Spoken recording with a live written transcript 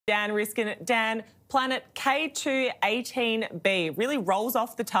Dan Riskin. Dan, planet K2-18b really rolls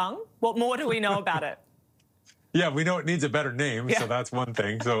off the tongue. What more do we know about it? Yeah, we know it needs a better name, so that's one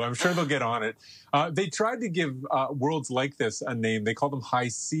thing. So I'm sure they'll get on it. They tried to give worlds like this a name. They call them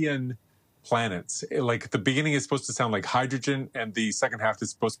Hycean planets. Like the beginning is supposed to sound like hydrogen, and the second half is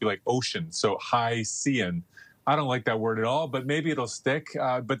supposed to be like ocean. So Hycean. I don't like that word at all, but maybe it'll stick.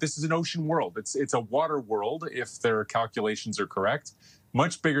 But this is an ocean world. It's a water world, if their calculations are correct.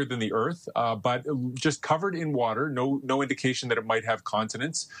 Much bigger than the Earth, but just covered in water. No indication that it might have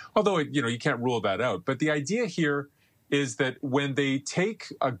continents. Although you can't rule that out. But the idea here is that when they take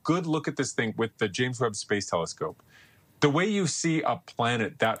a good look at this thing with the James Webb Space Telescope, the way you see a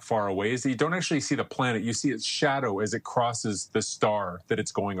planet that far away is that you don't actually see the planet. You see its shadow as it crosses the star that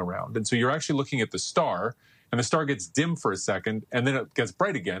it's going around. And so you're actually looking at the star, and the star gets dim for a second, and then it gets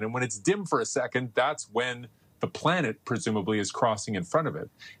bright again. And when it's dim for a second, that's when the planet presumably is crossing in front of it.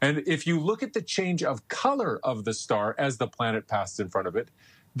 And if you look at the change of color of the star as the planet passes in front of it,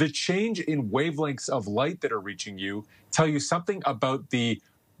 the change in wavelengths of light that are reaching you tell you something about the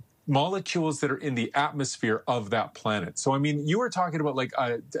molecules that are in the atmosphere of that planet. So, I mean, you were talking about like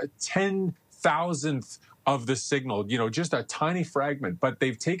a 10,000th of the signal, just a tiny fragment, but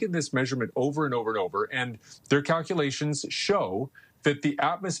they've taken this measurement over and over and over, and their calculations show that the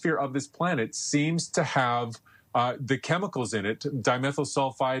atmosphere of this planet seems to have the chemicals in it, dimethyl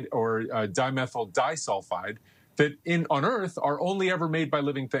sulfide or dimethyl disulfide, that on Earth are only ever made by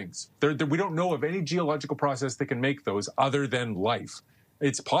living things. We don't know of any geological process that can make those other than life.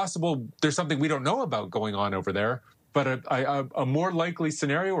 It's possible there's something we don't know about going on over there, but a more likely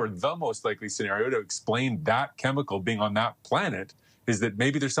scenario, or the most likely scenario to explain that chemical being on that planet, is that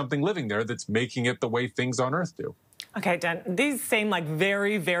maybe there's something living there that's making it the way things on Earth do. Okay, Dan, these seem like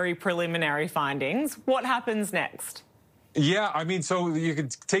very, very preliminary findings. What happens next? Yeah, I mean, so you can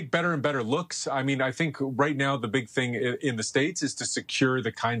take better and better looks. I mean, I think right now the big thing in the States is to secure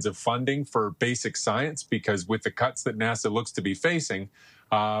the kinds of funding for basic science, because with the cuts that NASA looks to be facing,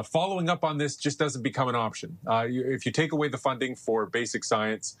 following up on this just doesn't become an option. If you take away the funding for basic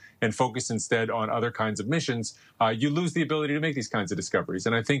science and focus instead on other kinds of missions, you lose the ability to make these kinds of discoveries.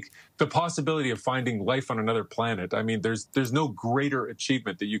 And I think the possibility of finding life on another planet, I mean, there's no greater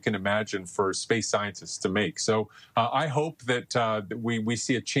achievement that you can imagine for space scientists to make. So I hope that we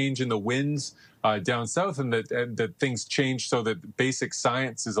see a change in the winds down south, and that things change so that basic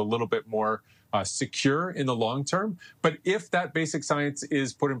science is a little bit more secure in the long term. But if that basic science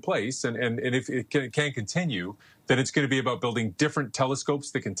is put in place, and if it can continue, then it's going to be about building different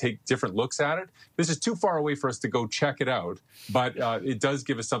telescopes that can take different looks at it. This is too far away for us to go check it out, but it does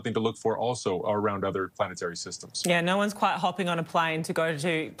give us something to look for also around other planetary systems. Yeah, no one's quite hopping on a plane to go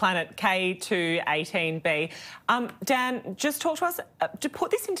to planet K2-18b. Dan, just talk to us, to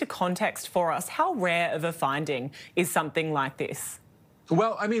put this into context for us, how rare of a finding is something like this?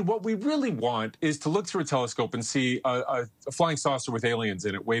 Well, I mean, what we really want is to look through a telescope and see a flying saucer with aliens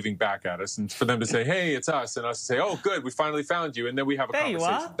in it waving back at us, and for them to say, hey, it's us, and us to say, oh, good, we finally found you, and then we have a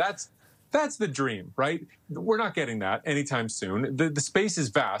conversation. That's the dream, right? We're not getting that anytime soon. The space is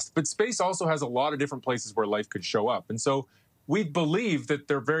vast, but space also has a lot of different places where life could show up. And so we believe that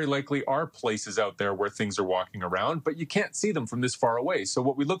there very likely are places out there where things are walking around, but you can't see them from this far away. So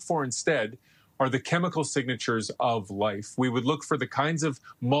what we look for instead are the chemical signatures of life. We would look for the kinds of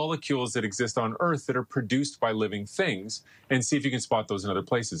molecules that exist on Earth that are produced by living things, and see if you can spot those in other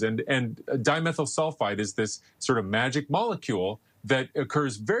places. And dimethyl sulfide is this sort of magic molecule that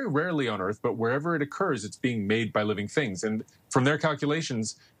occurs very rarely on Earth, but wherever it occurs, it's being made by living things. And from their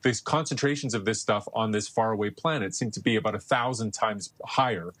calculations, the concentrations of this stuff on this faraway planet seem to be about 1,000 times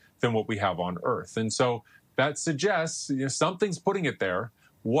higher than what we have on Earth. And so that suggests something's putting it there.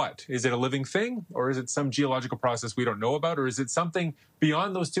 What? Is it a living thing, or is it some geological process we don't know about, or is it something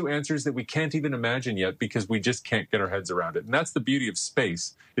beyond those two answers that we can't even imagine yet because we just can't get our heads around it? And that's the beauty of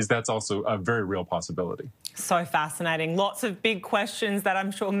space, is that's also a very real possibility. So fascinating. Lots of big questions that I'm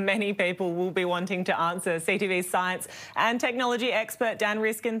sure many people will be wanting to answer. CTV's science and technology expert Dan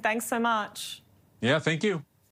Riskin, thanks so much. Yeah, thank you.